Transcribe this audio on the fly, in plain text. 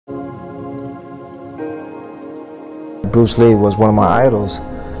that Bruce Lee was one of my idols,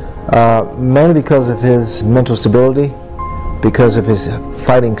 mainly because of his mental stability, because of his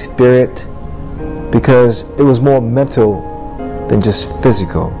fighting spirit, because it was more mental than just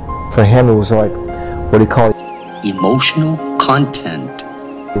physical. For him, it was like what he called emotional content.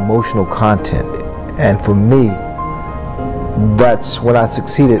 Emotional content. And for me, that's when I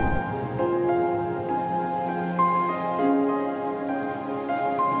succeeded.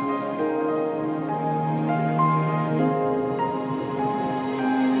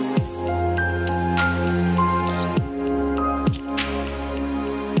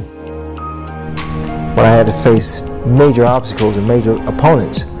 When I had to face major obstacles and major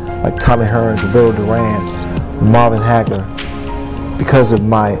opponents like Tommy Hearns, Roberto Duran, Marvin Hagler, because of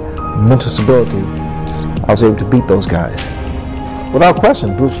my mental stability, I was able to beat those guys. Without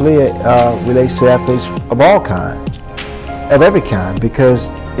question, Bruce Lee relates to athletes of all kinds, of every kind, because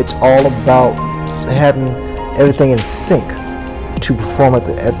it's all about having everything in sync to perform at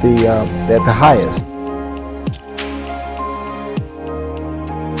the highest.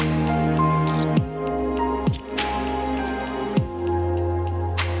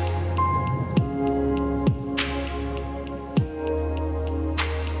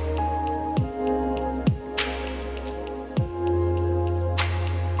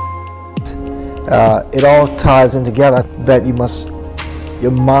 It all ties in together that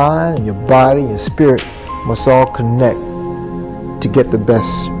your mind and your body and your spirit must all connect to get the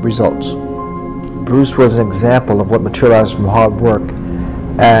best results. Bruce was an example of what materialized from hard work,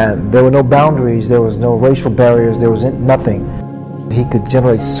 and there were no boundaries, there was no racial barriers, there was nothing. He could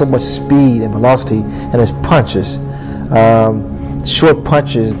generate so much speed and velocity in his punches, short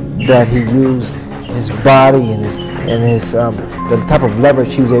punches that he used in his body and the type of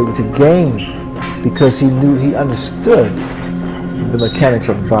leverage he was able to gain, because he understood the mechanics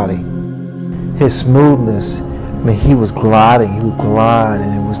of the body. His smoothness, I mean, he would glide, and he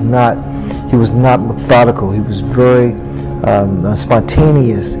was not methodical. He was very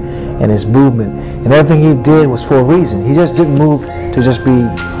spontaneous in his movement, and everything he did was for a reason. He just didn't move to just be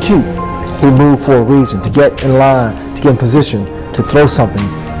cute. He moved for a reason, to get in line, to get in position, to throw something,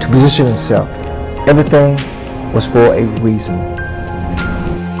 to position himself. Everything was for a reason.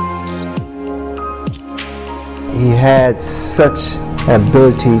 He had such an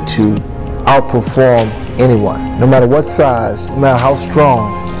ability to outperform anyone, no matter what size, no matter how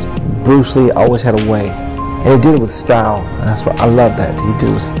strong. Bruce Lee always had a way, and he did it with style. And that's what I love, that he did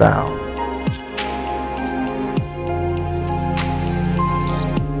it with style.